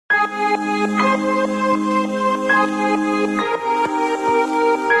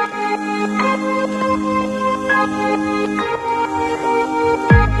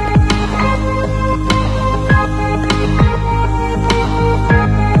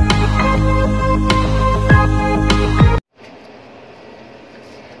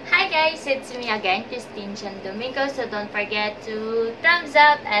It's me again, Christine Domingo. So don't forget to thumbs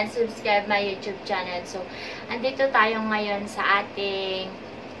up and subscribe my YouTube channel. So andito tayo ngayon sa ating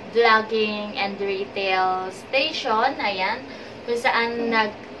vlogging and retail station. Ayan, kung saan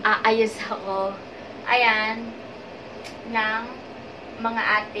nag-aayos ako. Ayan, ng mga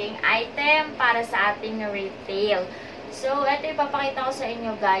ating item para sa ating retail. So ito ipapakita ko sa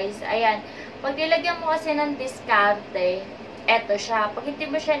inyo, guys. Ayan, pag nilagyan mo kasi ng diskarte, eto siya. Pag hindi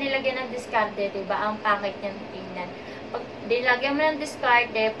mo siya nilagyan ng diskarte, diba, ang packet niyan tingnan. Pag nilagyan mo ng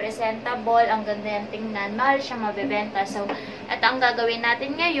diskarte, presentable, ang ganda yan tingnan, mahal siya mabibenta. So, eto ang gagawin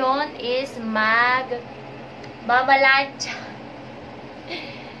natin ngayon is mamamaladya.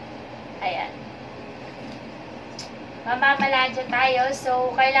 Ayan. Mamamaladya tayo.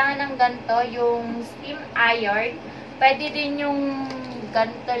 So, kailangan ng ganito, yung steam iron. Pwede din yung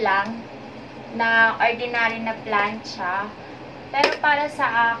ganito lang, na ordinary na plancha. Pero para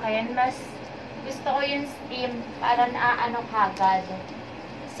sa akin, mas gusto ko yung steam para naaano kagad.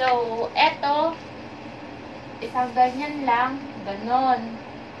 So, eto, isang ganyan lang, ganon.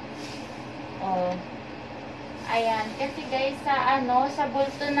 Oh. Ayan. Kasi guys, sa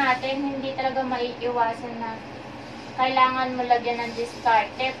bulto natin, hindi talaga maiiwasan na kailangan mo lagyan ng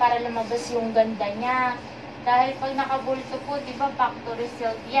diskarte para lumabas yung ganda niya. Dahil pag nakabulto po, diba, factory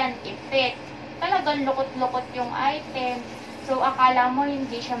sealed yan, ipit. Talagang lukot-lukot yung item. So, akala mo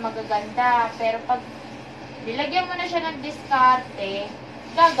hindi siya magaganda. Pero pag nilagyan mo na siya ng diskarte,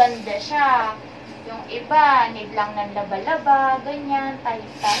 gaganda siya. Yung iba, need lang ng laba-laba, ganyan,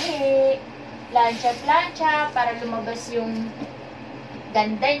 tahi-tahi, plancha-plancha, para lumabas yung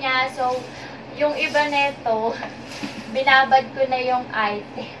ganda niya. So, yung iba neto, binabad ko na yung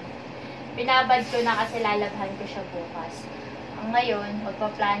item. Binabad ko na kasi lalabhan ko siya bukas. Ngayon,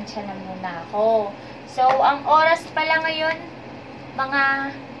 magpa-plancha na muna ako. So, ang oras pala ngayon,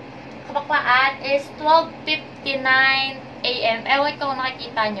 mga kapakpaan, is 12:59 AM. Ewan ko kung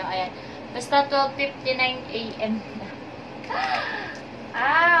nakikita nyo. Ayan. Basta 12:59 AM na.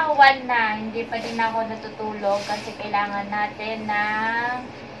 1 na. Hindi pa din ako natutulog kasi kailangan natin ng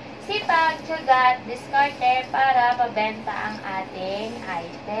sipag, tiyaga, at diskarte para pabenta ang ating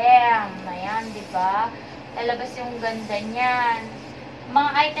item. Ayan, diba? Lalabas yung ganda niyan.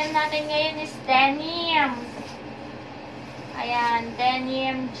 Mga item natin ngayon is denim. Ayan,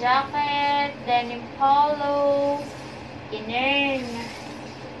 denim jacket, denim polo, inern.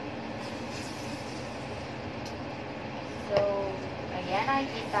 So, ayan,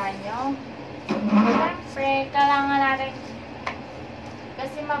 nakikita nyo. Siyempre, kailangan natin,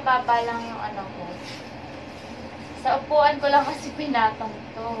 kasi mababa lang yung ano ko. Sa upuan ko lang kasi pinatong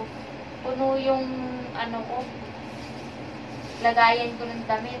to. Puno yung ano ko, lagayan ko ng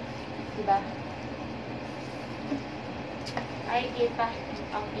damit, diba? Ay, kita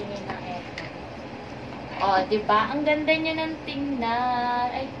ang tingin ng eto. O, diba? Ang ganda niya ng tingnan.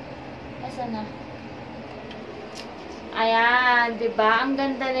 Ay, nasa na? Ayan, diba? Ang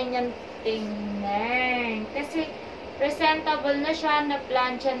ganda na niyang tingnan. Kasi, presentable na siya,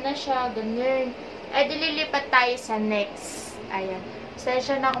 na-plancha na siya, ganun. Ay, dililipat tayo sa next. Ayan.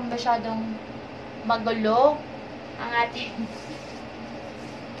 Session na kung masyadong magulo ang ating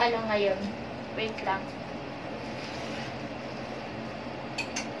ano ngayon. Wait lang.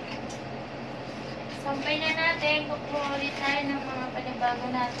 Sampay na natin. Kukuha ulit tayo ng mga panibago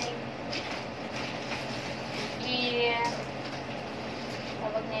natin.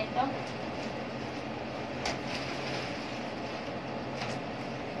 Tawag na ito.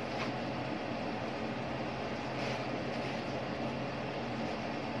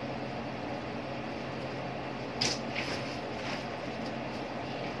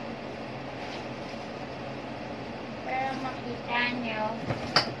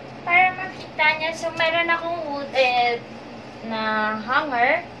 Para makita nyo, so meron akong wooded na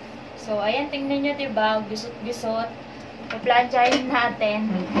hanger. So, ayan, tingnan nyo, diba? Gisot-gisot. I-planchahin natin.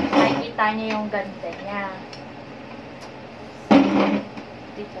 Makikita nyo yung ganda niya.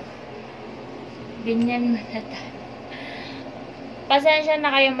 Dito. Ganyan muna tayo. Pasensya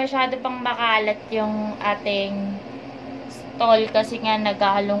na kayo, masyado pang makalat yung ating stall kasi nga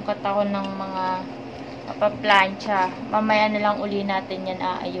naghahalongkat ako ng mga papaplancha. Mamaya na lang uli natin yan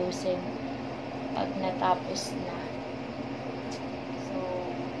aayusin pag natapos na. So,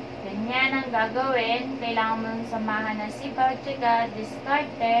 ganyan ang gagawin. Kailangan mo nang samahan ng sipag, tiyaga,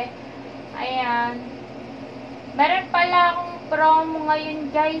 diskarte Ayan. Meron pala akong promo ngayon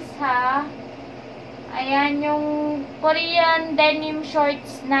guys ha. Ayan yung Korean denim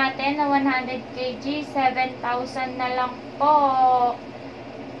shorts natin na 100 kg, 7,000 na lang po.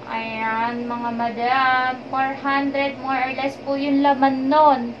 Ayan mga madam, 400 more or less po yung laman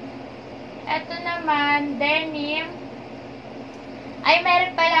nun. Ito naman, denim. Ay,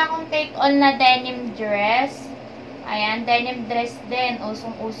 meron pala akong take-on na denim dress. Ayan, denim dress din.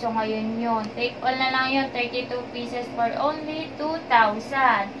 Usong-uso ngayon yun. Take-on na lang yun, 32 pieces for only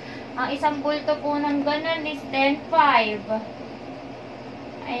 2,000. Ang isang bulto po ng ganun is 10,500.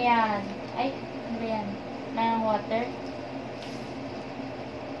 Ayan. Ay, ano ba yan? Wala ng water.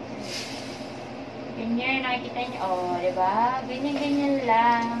 Ganyan, nakikita niyo. Oh, diba? Ganyan-ganyan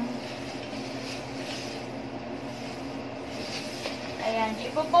lang. Ayan.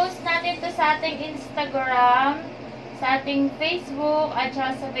 Ipopost natin to sa ating Instagram, sa ating Facebook, at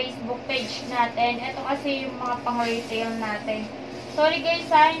sa Facebook page natin. Ito kasi yung mga pang-retail natin. Sorry guys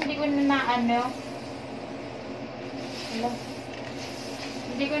ha, hindi ko na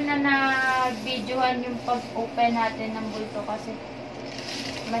hindi ko na videohan yung pag-open natin ng bulto kasi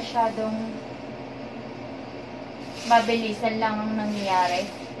masyadong mabilisan lang ang nangyayari.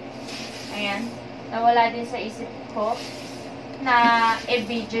 Ayan. Nawala din sa isip ko na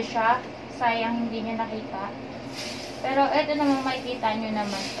i-video siya. Sayang hindi niya nakita. Pero ito naman makikita nyo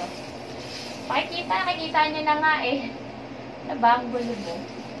naman to. Nakikita nyo na nga eh. Diba? Ang gulo mo.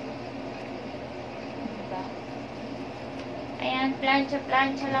 Diba? Ayan,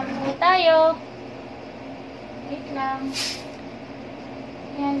 plancha-plancha lang po tayo. Wait lang.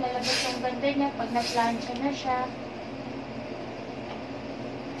 Ayan, lalabas yung ganda niya pag na-plancha na siya.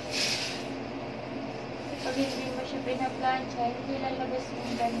 Pag hindi mo siya pinaplancha, hindi lalabas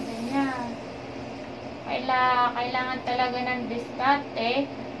yung ganda niya. Kailangan talaga ng diskarte.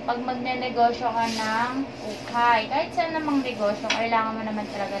 Pag magne-negosyo ka ng ukay, kahit saan namang negosyo, kailangan mo naman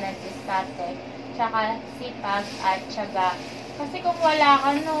talaga ng diskarte, tsaka sipag at tiyaga. Kasi kung wala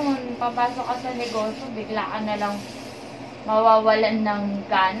ka nun, papasok ka sa negosyo, bigla ka na lang mawawalan ng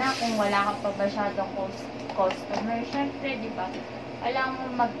gana kung wala ka pa masyadong customer. Siyempre, di ba? Kailangan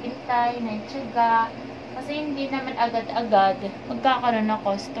mo maghintay ng tiyaga, kasi hindi naman agad-agad magkakaroon ng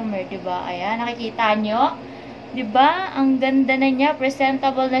customer, di ba? Ayan, nakikita nyo? Diba? Ang ganda na niya.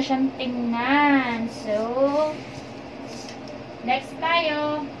 Presentable na siyang tingnan. So, next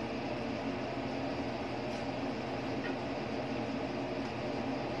tayo.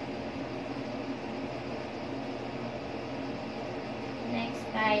 Next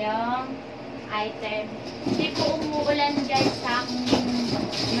tayo. Item. Hindi po umuulan guys sa aking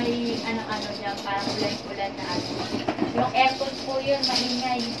may ano-ano dyan. Parang ulan-ulan na ano. Yung aircon po yun,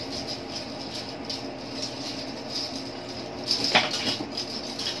 maingay.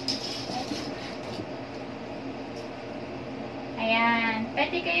 Ayan.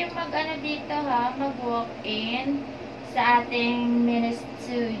 Pwede kayong mag-ano dito ha, mag-walk-in sa ating mini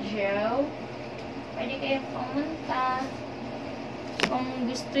studio. Pwede kayong pumunta kung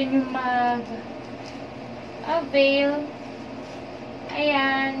gusto nyo mag-avail.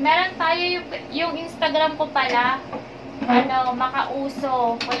 Ayan. Meron tayo yung Instagram ko pala. Ano,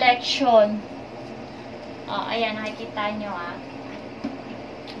 Makauso Collection. Oh, ayan, nakikita nyo ah.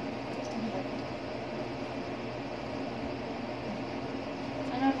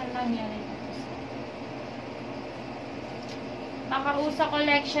 Ano na nangyari dito? Makauso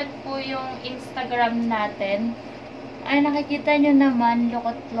Collection po yung Instagram natin. Ay, nakikita nyo naman,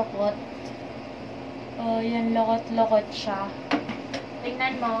 lokot-lokot. Oh, yan, lokot-lokot siya.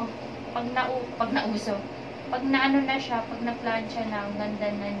 Tingnan mo, pag nauso. Pag naano na siya, pag na-plancha na, ang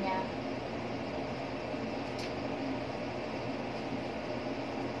ganda na niya.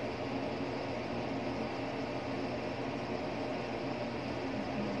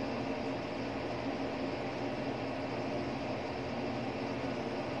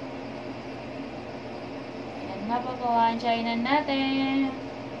 Napapawaan China natin.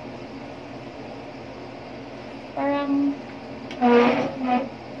 Parang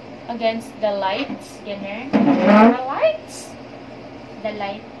against the lights. Ganyan. The lights? The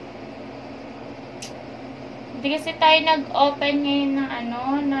light. Hindi kasi tayo nag-open ngayon ng ano,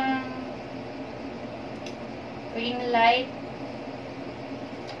 ng ring light.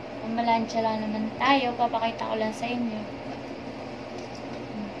 Malansya lang naman tayo. Papakita ko lang sa inyo.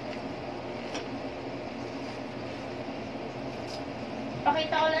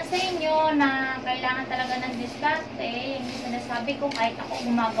 Pakita ko lang sa inyo na kailangan talaga ng diskarte. Yung sinasabi ko, kahit ako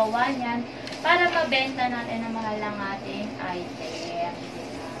gumagawa niyan para mabenta natin ang mahal ng ating item.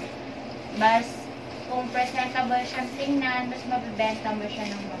 Mas kung presentable siyang tingnan, mas mabibenta mo siya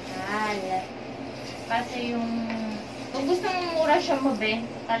ng mahal. Kasi kung gusto mong mura siyang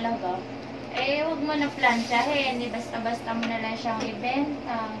mabenta talaga, huwag mo na plansyahin, basta-basta mo na lang siyang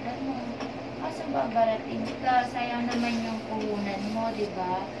ibenta, gano'n. Kaso babarating ka, sayang naman yung puhunan mo,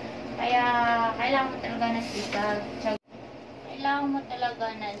 diba? Kaya, kailangan mo talaga ng sipag. Kailangan mo talaga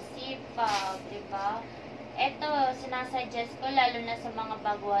ng sipag, diba? Ito, sinasuggest ko, lalo na sa mga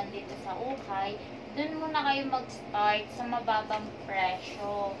baguhan dito sa Ukay, dun muna kayo mag-start sa mababang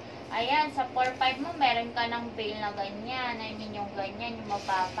presyo. Ayan, sa 4-5 mo, meron ka ng bale na ganyan. I mean, yung ganyan, yung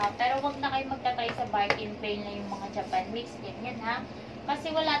mababa. Pero wag na kayo magtatry sa bargain bale na yung mga Japan mix, ganyan ha.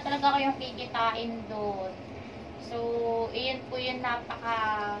 Kasi wala talaga kayong kikitain doon. So, iyan po yung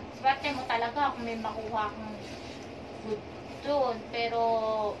swerte mo talaga kung may makuha kang good doon. Pero,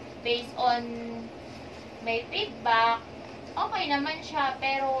 based on may feedback, okay naman siya.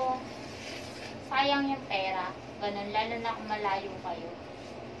 Pero, sayang yung pera. Ganun, lalo na kung malayo kayo.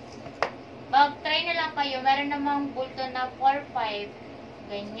 Mag-try na lang kayo. Meron namang bulto na 4-5.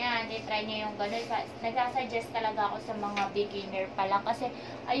 Ganyan. I-try nyo yung gano'n. Nagsasuggest talaga ako sa mga beginner pala. Kasi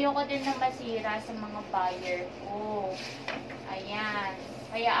ayoko din na masira sa mga buyer ko. Ayan.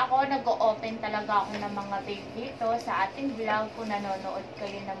 Kaya ako nag-o-open talaga ako ng mga bag dito sa ating vlog. Kung nanonood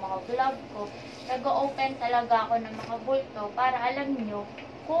kayo ng mga vlog ko, nag-o-open talaga ako ng mga bulto para alam nyo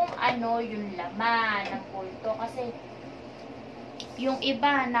kung ano yung laman ng bulto. Kasi yung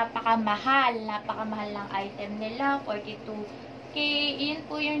iba, napakamahal ng item nila, 42K, yun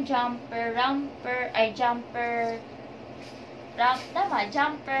po yung jumper,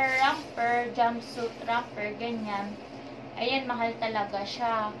 jumpsuit, romper, ganyan. Ayan, mahal talaga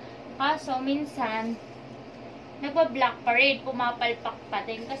siya. Kaso, minsan, nagpa-black parade, pumapalpak pa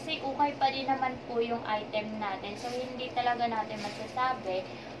din. Kasi ukay pa din naman po yung item natin. So, hindi talaga natin masasabi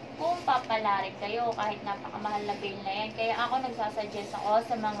kung papalarin kayo kahit napakamahal na bill na yan. Kaya ako nagsasuggest ako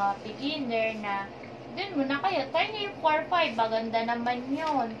sa mga beginner na dun muna kayo. Try nyo yung 4-5. Maganda naman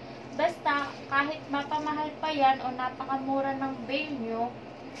yun. Basta kahit mapamahal pa yan o napakamura ng bill nyo,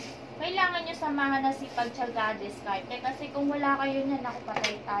 kailangan nyo samahan na sipag tiyaga diskarte. Kasi kung wala kayo niyan, ako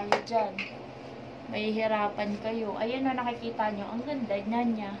patay tayo dyan. Mahihirapan kayo. Ayan o, nakikita nyo. Ang ganda na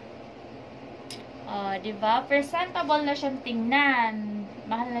niya. Diba? Presentable na siyang tingnan.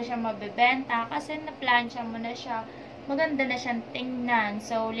 Mahal na siyang mabebenta kasi na-plancha mo na siya. Maganda na siyang tingnan.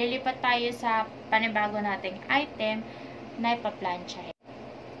 So, lilipat tayo sa panibago nating item na ipa-plancha.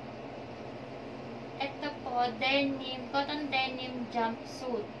 Ito po, cotton denim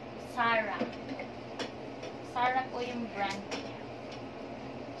jumpsuit. Sarah. Sarah po yung brand niya.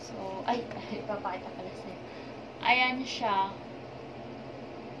 So, ipapakita pala sa'yo. Ayan siya.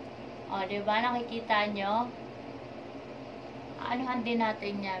 Diba? Nakikita nyo? Anuhan din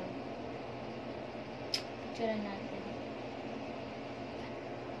natin yan. Picture natin.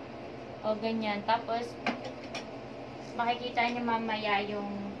 Ganyan. Tapos, makikita nyo mamaya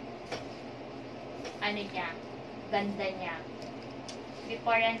yung niya, ganda niya.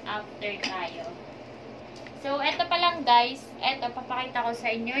 Before and after tayo. So, eto pa lang guys. Eto, papakita ko sa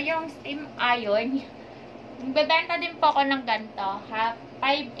inyo yung steam iron. Bebenta din po ako ng ganito, ha?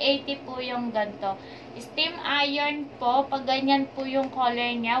 580 po yung ganito. Steam iron po, pag ganyan po yung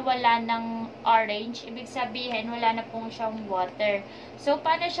color niya, wala ng orange. Ibig sabihin, wala na pong siyang water. So,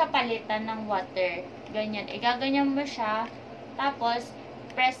 paano siya palitan ng water? Ganyan. Igaganyan mo siya, tapos,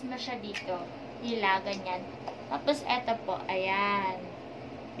 press mo siya dito. Hila, ganyan. Tapos, eto po, ayan.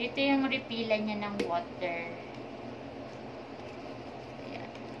 Dito yung refilan niya ng water.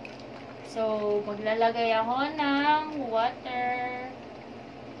 So, maglalagay ako ng water.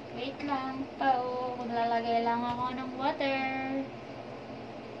 Wait lang po. Maglalagay lang ako ng water.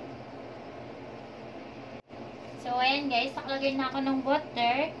 So, ayan guys. Nakalagay na ako ng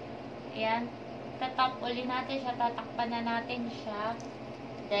water. Ayan. Tatap uli natin siya. Tatakpan na natin siya.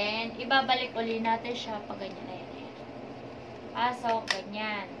 Then, ibabalik uli natin siya pag ganyan na yan. So,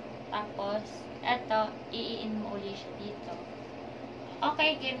 ganyan. Tapos, eto, iiin mo uli siya dito.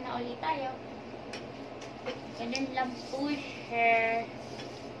 Okay, game na ulit tayo. Ganun lang po siya.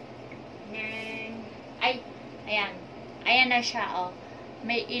 Ayan. Ayan na siya, oh.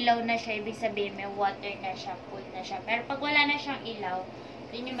 May ilaw na siya. Ibig sabihin, may water na siya. Full na siya. Pero pag wala na siyang ilaw,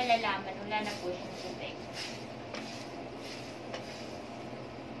 hindi nyo malalaman. Wala na po siyang tubig.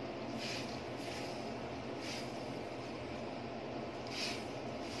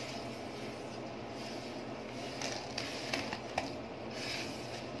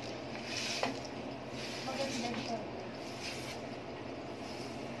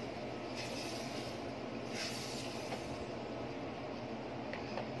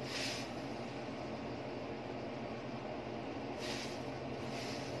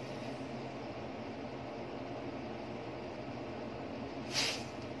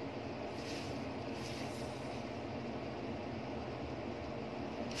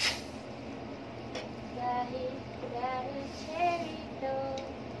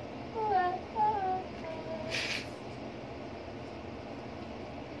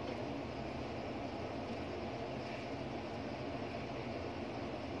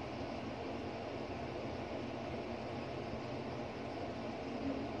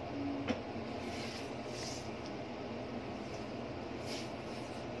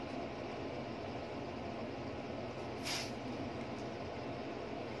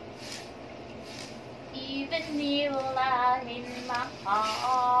 nilahin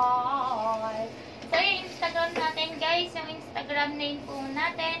mahal. So, yung Instagram natin, guys, yung Instagram name po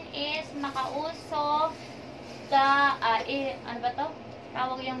natin is makauso ano ba to?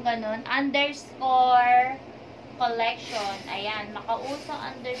 Tawag yung ganun, underscore collection. Ayan, makauso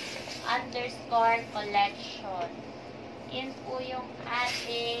underscore collection. Yun po yung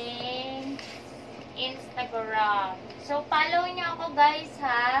ating Instagram. So, follow niyo ako, guys,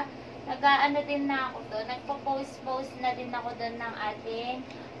 ha. Nag-ano din na ako doon. Nagpo-post na din ako doon ng ating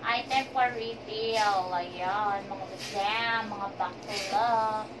item for retail. Ayan, mga basam, mga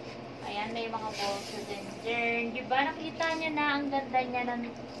bakla. Ayan, may mga bolso din dyan. Diba, nakita niyo na, ang ganda niya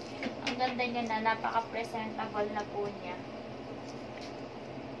na, napaka-presentable na po niya.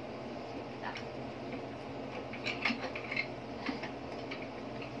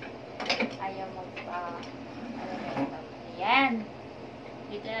 Ayaw ayan.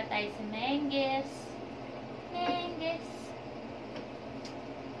 Dito na tayo sa Menges.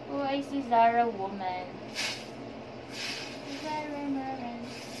 Oh, I see Zara woman. Zara woman.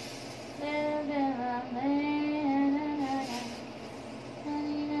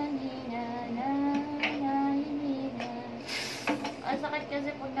 Ang sakit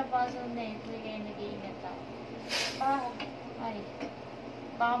kasi pag napasok na ito, kaya nag-iingat ako.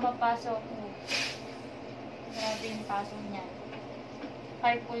 Baka mapasok ko. Grabe yung pasok niya.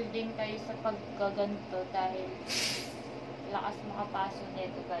 Careful din kayo sa paggaganto dahil lakas makapasok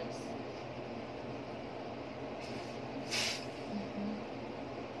nito, guys.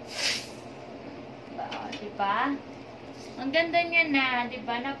 Diba? Ang ganda niya na,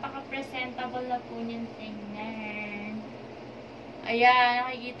 diba? Napaka-presentable na po niyang tingnan. Ayan,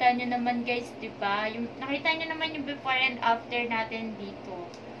 nakikita niyo naman, guys, diba? Nakita niyo naman yung before and after natin dito.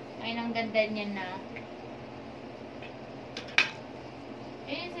 Ayun, ang ganda niya na.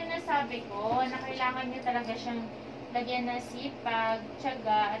 Yung sinasabi ko, na kailangan niyo talaga siyang lagyan ng sipag,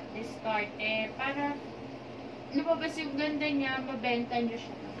 tiyaga, at diskarte para lumabas yung ganda niya, mabenta niyo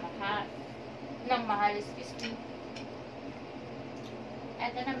siya ng mahal, excuse me.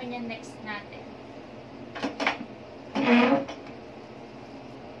 Ito naman yung next natin.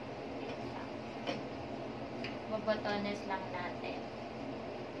 Babatones lang natin.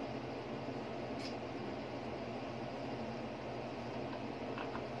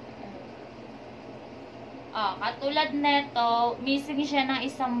 Katulad neto, missing siya ng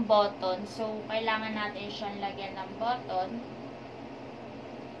isang button. So, kailangan natin siyang lagyan ng button.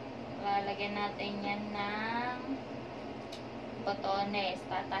 Lalagyan natin yan ng botones.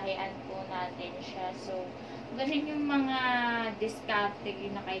 Tatahian po natin siya. So, ganun yung mga diskarte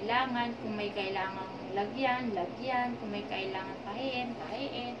na kailangan. Kung may kailangan lagyan. Kung may kailangan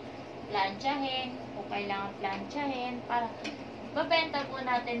tahiin. Plansyahin. Kung kailangan plansyahin. Para babenta po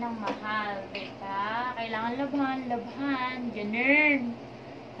natin ng mahal. Diba? Kailangan labhan. Ganun.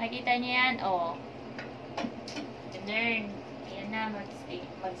 Nakita niyo yan? Ganun. Ayan na,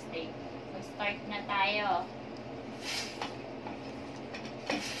 mag-start na tayo.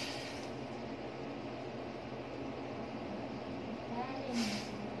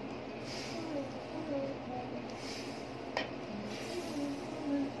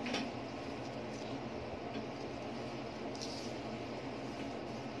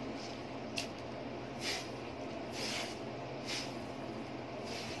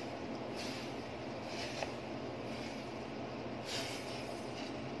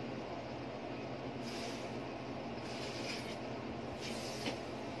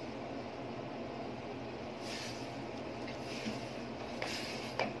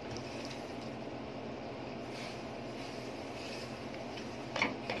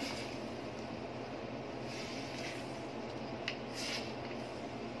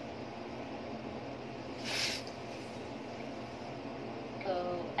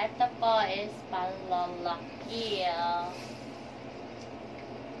 Ito po is palalaki.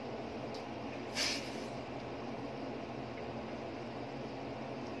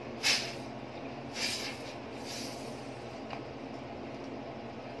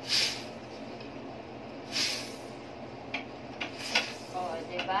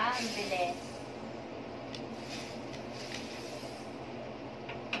 Diba? Ang bilis.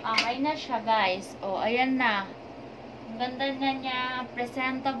 Okay na siya, guys. Ayan na. Ang ganda na niya,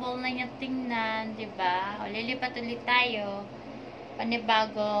 presentable na niya tingnan, 'di ba? Lilipat ulit tayo.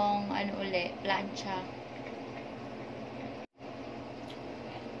 Panibagong plancha.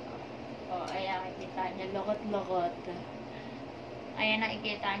 Ayan, nakikita niya, lokot-lokot. Ayan,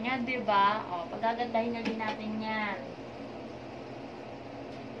 nakikita niya, 'di ba? Pagagandahin na din natin 'yan.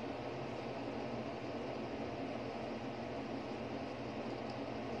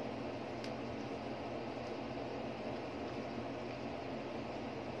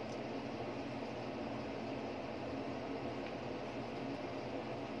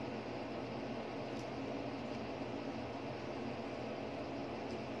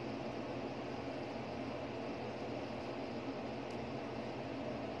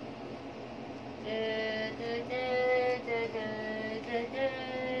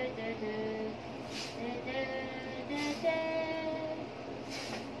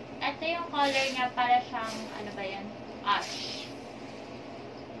 Ito yung color niya, para siyang, ano ba yan? Ash.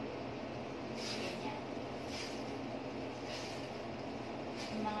 Ganyan.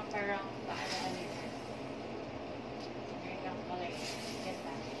 Yung mga parang, paano yan? Yung color niya.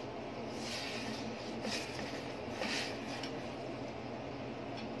 Ganda.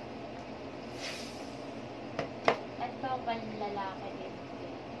 Ito, panlalaki din.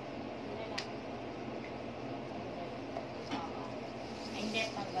 Lalaki. Oo. Hindi,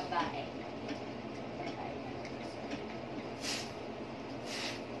 pang babae.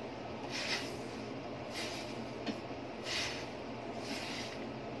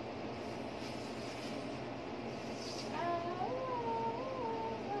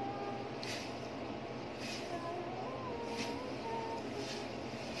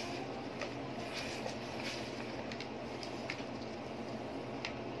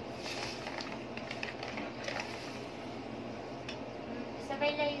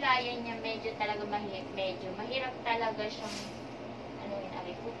 Sabay laylayan niya, medyo mahirap talaga siyang, ano yun,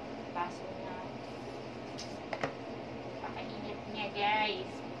 aray ko, paso na. Pakainit niya, guys.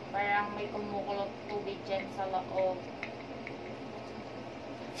 Parang may kumukulog tubig dyan sa loob.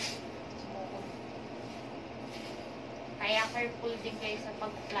 Kaya careful din kayo sa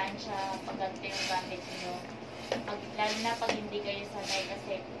pag-plancha, pag ganito yung gamit nyo. Lalo na pag hindi kayo sanay,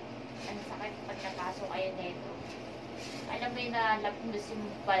 kasi ang sakit pag napasok kayo nito. Alam mo yung nalapnusin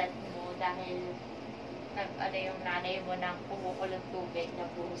mo balat mo dahil ano yung nanay mo ng kumukulong tubig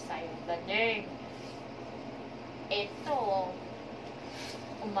na buhos sa'yo. Ganun. Ito,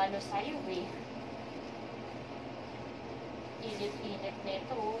 umano sa'yo eh. Init-init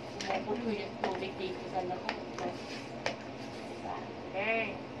nito, kumukulo yung tubig dito sa loob. Diba?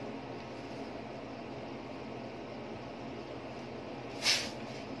 Ganun.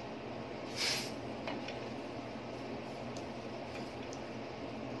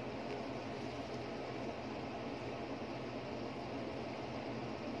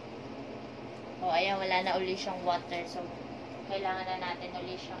 O, ayan, wala na uli siyang water. So, kailangan na natin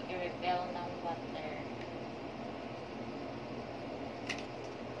uli siyang i-refill ng water.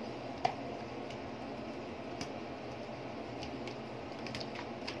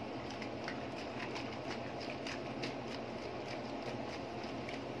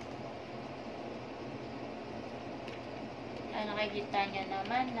 Ayan, nakikita niya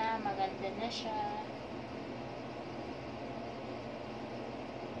naman na maganda na siya.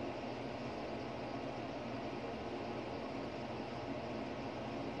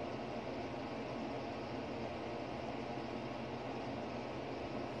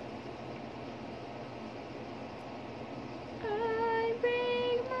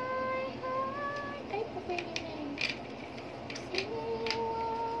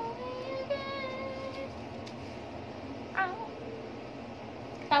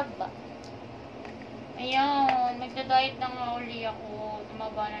 Taba. Ayan, magda-diet na nga uli ako.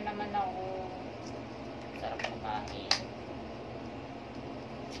 Tumaba na naman ako. Sarap kumain.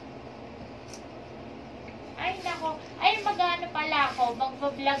 Ay, nako. Ay, mag-ano pala ako.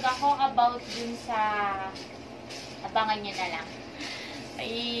 Mag-vlog ako about dun sa... Abangan nyo na lang.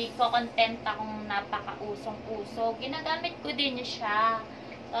 Ay, ko-content akong napaka-usong-uso. Ginagamit ko din siya.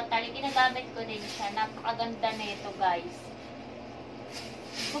 Totally, ginagamit ko din siya. Napakaganda nito, guys.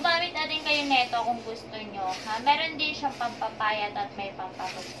 Gumamit na din kayo neto kung gusto nyo. Ha? Meron din siyang pampapayat at may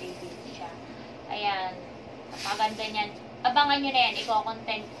pampapagpay din siya. Ayan. Napaganda niyan. Abangan nyo na yan.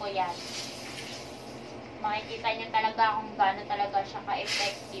 Iko-content ko yan. Makikita nyo talaga kung gaano talaga siya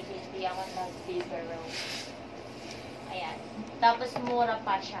ka-effective. Hindi ako nag-bibero. Ayan. Tapos mura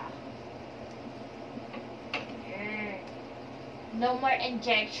pa siya. No more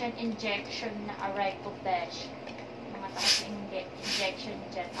injection na aray ko, besh. Mga takas injection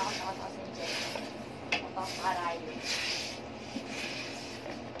dyan. Ako takas injection. Mapaparayo.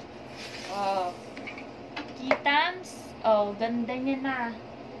 Oh. Kitams? Oh, ganda niya na.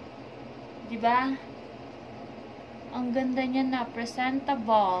 Diba? Ang ganda niya na.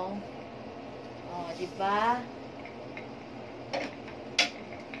 Presentable. Oh, diba?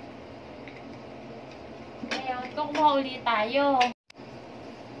 Ngayon, kukuha ulit tayo.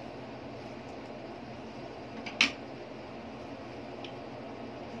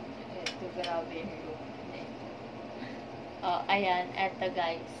 Ito, grabe yung look. Oh, ayan. Eto,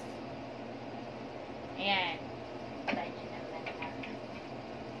 guys. Ayan. Tayo naman na.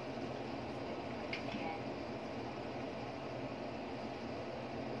 Ayan.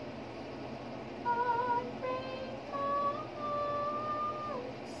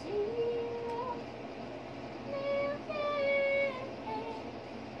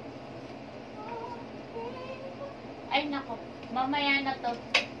 Ay, nako. Mamaya na to.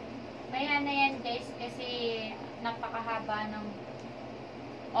 Maya na yan, guys, kasi napakahaba ng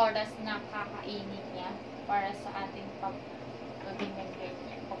oras na kakainin niya para sa ating pag-gawin ng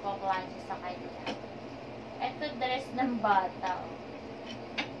ganyan. Pagpaplansya sa kanya. Ito, dress ng bata. Oh.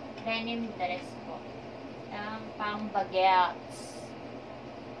 Denim dress po. Ang pang bagets.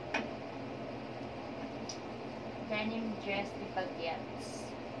 Denim dress ni bagets.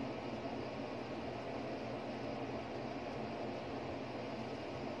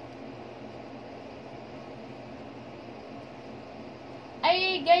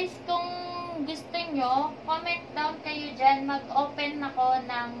 Ay, guys, kung gusto nyo, comment down kayo dyan. Mag-open ako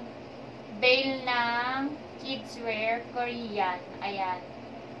ng bail ng kidswear Korean. Ayan.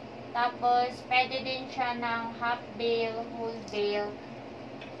 Tapos, pwede din siya ng half bail, whole bail.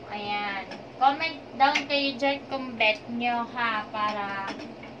 Ayan. Comment down kayo dyan kung bet nyo, ha, para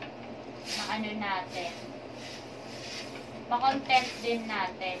maano natin. Ma-content din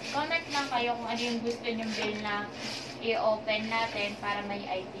natin. Comment lang kayo kung ano yung gusto nyo bail na i-open natin para may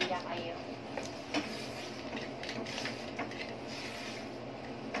idea kayo.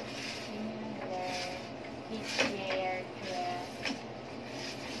 Kidswear dress.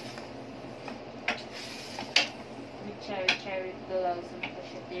 With cherry blossom ko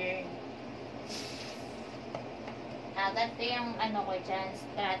siya din. Ganito yung ano ko dyan,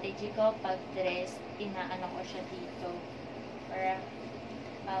 strategy ko pag dress, inaano ko siya dito. Para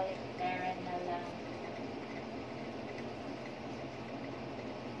palit-tera na lang.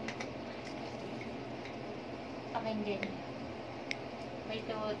 Pakinggan niyo. May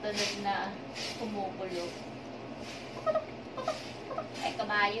tumutunog na kumukulo. Ay,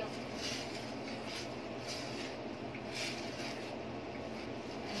 kabayo.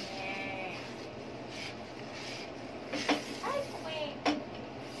 Ayan. Ay, okay.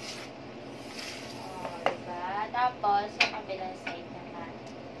 O, diba? Tapos, sa kabilang side naman.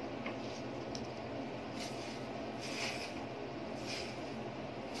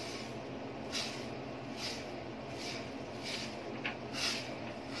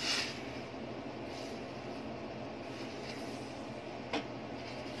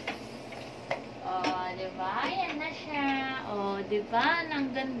 Diba? Ayan na siya. O, diba?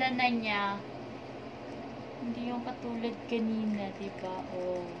 Ang ganda na niya. Hindi yung katulad kanina, diba?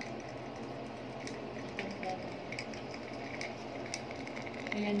 O. Ganda na.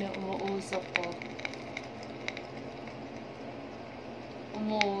 Ayan na, umuusok ko.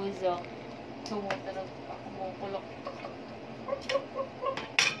 Umuusok. Tumutunog pa. Kumukulok.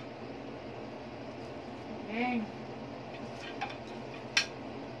 Ayan.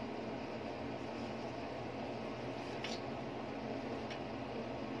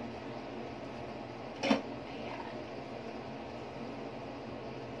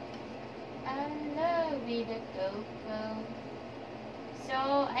 With the cocoa.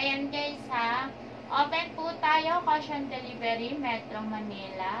 So, ayan guys ha. Open po tayo. Cash on delivery, Metro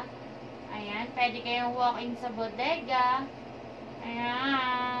Manila. Ayan. Pwede kayong walk-in sa bodega.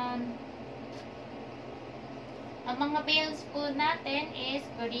 Ayan. Ang mga bills po natin is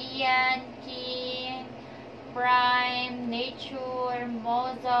Korean, King, Prime, Nature,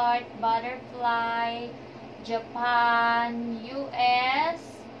 Mozart, Butterfly, Japan, US,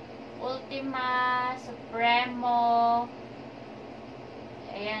 Ultima, Supremo,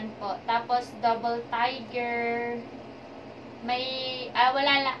 ayan po. Tapos, Double Tiger, may,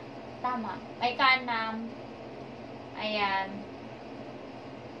 wala lang, tama, may Canam, ayan.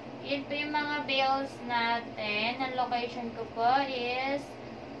 Yun po yung mga bills natin. Ang location ko po is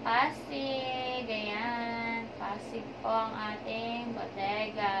Pasig, ayan. Pasig po ang ating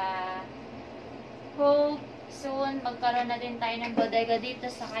bodega. Hope soon, magkaroon na din tayo ng bodega dito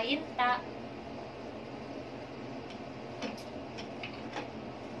sa Kainta.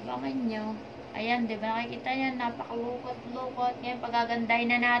 Abangan nyo. Ayan, di ba? Nakikita nyo, napakalukot-lukot. Ngayon,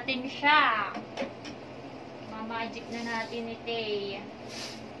 pagagandahin na natin siya. Magic na natin ni Tay.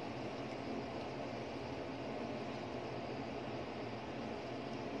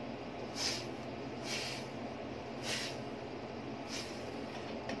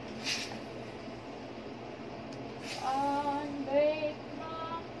 Unbreak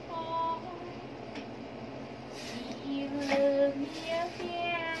my heart. You love me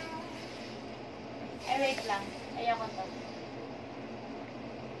again. Eh, wait lang. Ayoko to.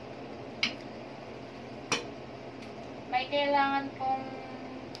 May kailangan pong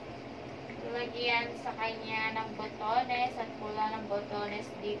lagyan sa kanya ng botones at pula ng botones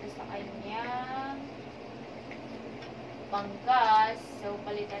dito sa kanya banggas. So,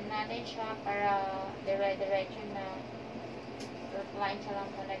 palitan natin siya para dire-diretso na. Reply siya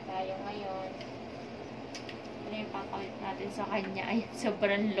lang muna tayo ngayon. Ano yung pakawit natin sa kanya? Ayan,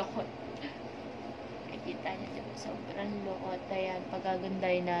 sobrang lukot. Nakikita niyo, diba? Sobrang lukot. Ayan,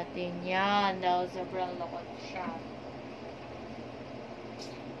 pagagandahin natin. Yan, dahil sobrang lukot siya.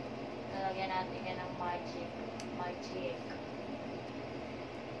 Lalagyan natin yan ng magic. Magic.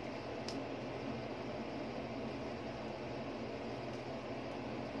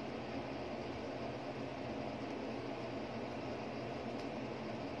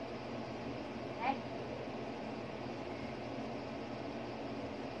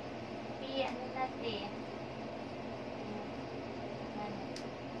 Ano natin?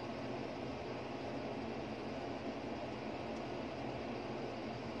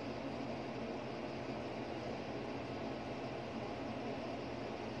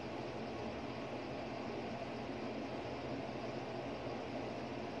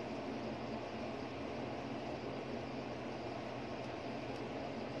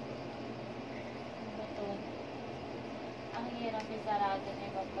 Ito. Ang hirap isarado na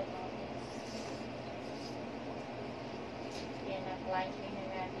yung pagpapanotis. Yan, na-clenching na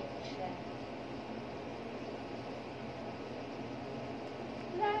natin siya.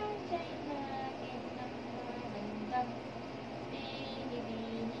 Clenching natin ng magandang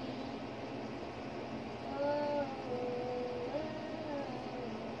bini-bini. Oh,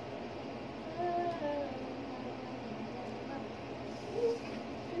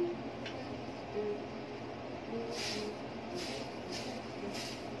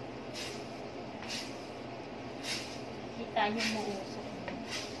 kita niyo mo usok niyo.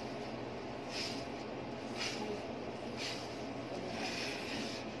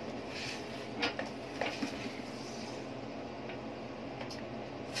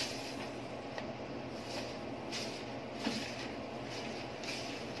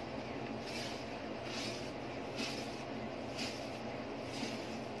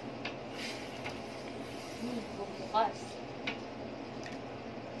 Bukas.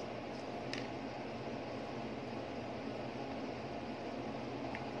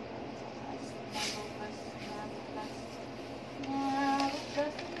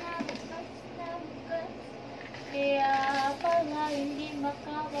 Kaya pala hindi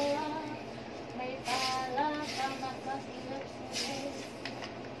makawala, may pala ka magpasilip-silip.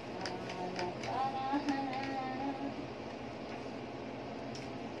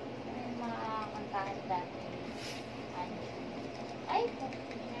 May mga kantahan dati. Ay, yes.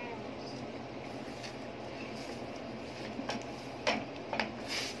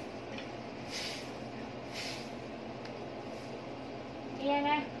 Yan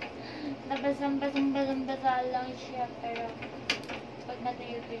na. Nabasang-basa lang siya, pero pag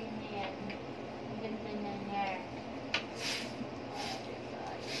natuyo-tuyo niya yan, ganda na niya.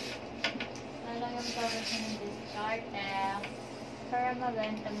 Nalang yung cover siya ng discard para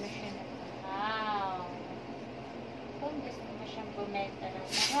maganda mo siya na mahal. Kung gusto mo siyang bumenta ng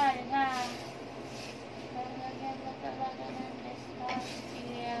mahal, ha? Lalagyan na talaga ng discard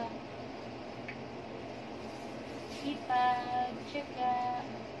siya. Ipag, tsaka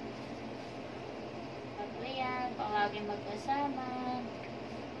yan, palagi magkasama.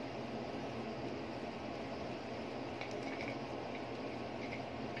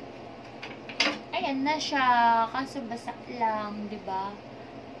 Ayan na siya, kaso basa lang, 'di ba?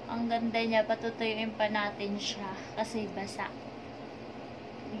 Ang ganda niya, patutuyuin pa natin siya kasi basa.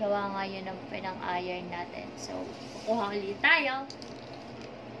 Gawa nga yun ng pinang-iron natin. So, kukuha ulit tayo.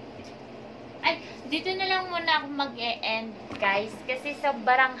 Ay, dito na lang muna ako mag-e-end, guys. Kasi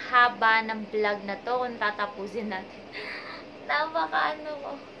sobrang haba ng vlog na to kung tatapusin natin. Napaka ano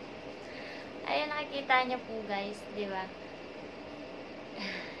ko. Ayun, nakikita niyo po, guys. Di ba?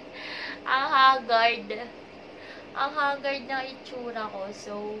 Ang haggard. Ang haggard na itsura ko.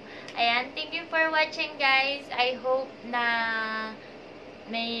 So, ayan. Thank you for watching, guys. I hope na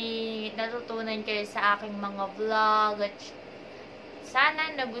may natutunan kayo sa aking mga vlog at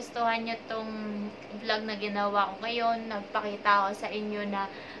sana nagustuhan nyo tong vlog na ginawa ko ngayon. Nagpakita ko sa inyo na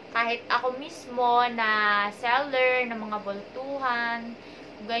kahit ako mismo na seller ng mga boltuhan,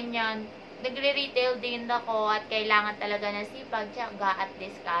 ganyan, nagre-retail din ako at kailangan talaga ng sipag, tiyaga at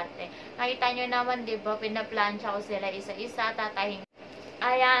diskarte. Nakita nyo naman, diba, pinaplansya ko sila isa-isa, tatahiin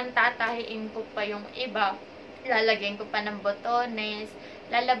ko pa yung iba, lalagyan ko pa ng botones,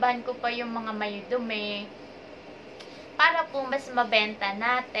 lalaban ko pa yung mga may dumi, para po mas mabenta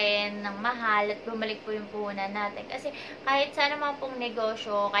natin ng mahal at bumalik po yung puhunan natin. Kasi kahit sa naman pong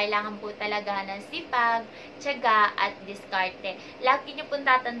negosyo, kailangan po talaga ng sipag, tiyaga at diskarte. Lagi nyo pong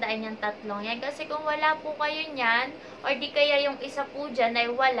tatandaan yung tatlong yan. Kasi kung wala po kayo niyan, or di kaya yung isa po dyan ay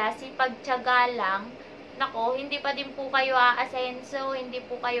wala, sipag, tiyaga lang, nako, hindi pa din po kayo aasenso, hindi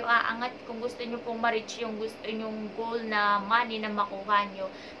po kayo aangat kung gusto nyo pong ma-reach yung gusto nyong goal na money na makuha nyo.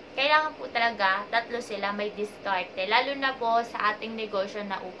 Kailangan po talaga, tatlo sila may diskarte. Lalo na po sa ating negosyo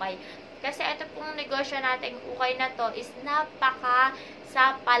na ukay. Kasi ito pong negosyo nating ukay na to is napaka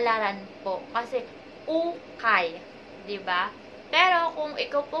sa palaran po. Kasi ukay, 'di ba? Pero kung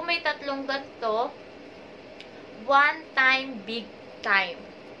ikaw po may tatlong ganito, one time big time.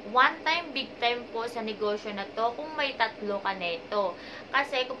 One time big time po sa negosyo na to kung may tatlo ka neto.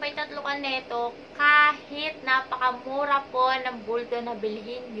 Kasi kung may tatlo ka neto, kahit napakamura po ng bulto na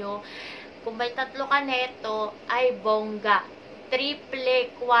bilhin nyo, kung may tatlo ka neto, ay bongga.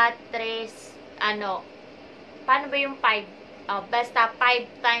 Triple, quatres, paano ba yung 5? Basta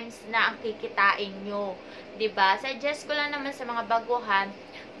 5 times na ang kikitain nyo. 'Di ba? Suggest ko lang naman sa mga baguhan,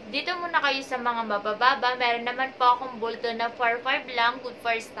 dito muna kayo sa mga mabababa. Meron naman po akong bulto na 4-5 lang. Good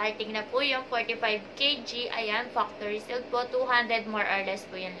for starting na po yung 45 kg. Ayan, factory sealed po. 200 more or less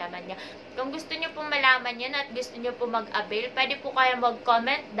po yung laman niya. Kung gusto nyo pong malaman yun at gusto nyo po mag-avail, pwede po kayo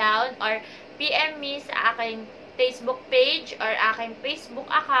mag-comment down or PM me sa aking Facebook page or aking Facebook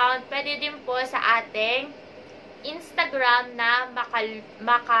account. Pwede din po sa ating Instagram na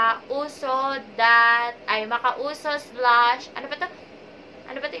makauso /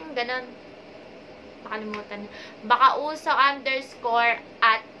 ano ba ito yung ganun? Nakalimutan.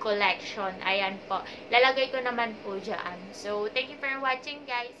 Bakauso_@collection. Ayan po. Lalagay ko naman po dyan. So, thank you for watching,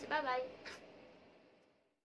 guys. Bye-bye.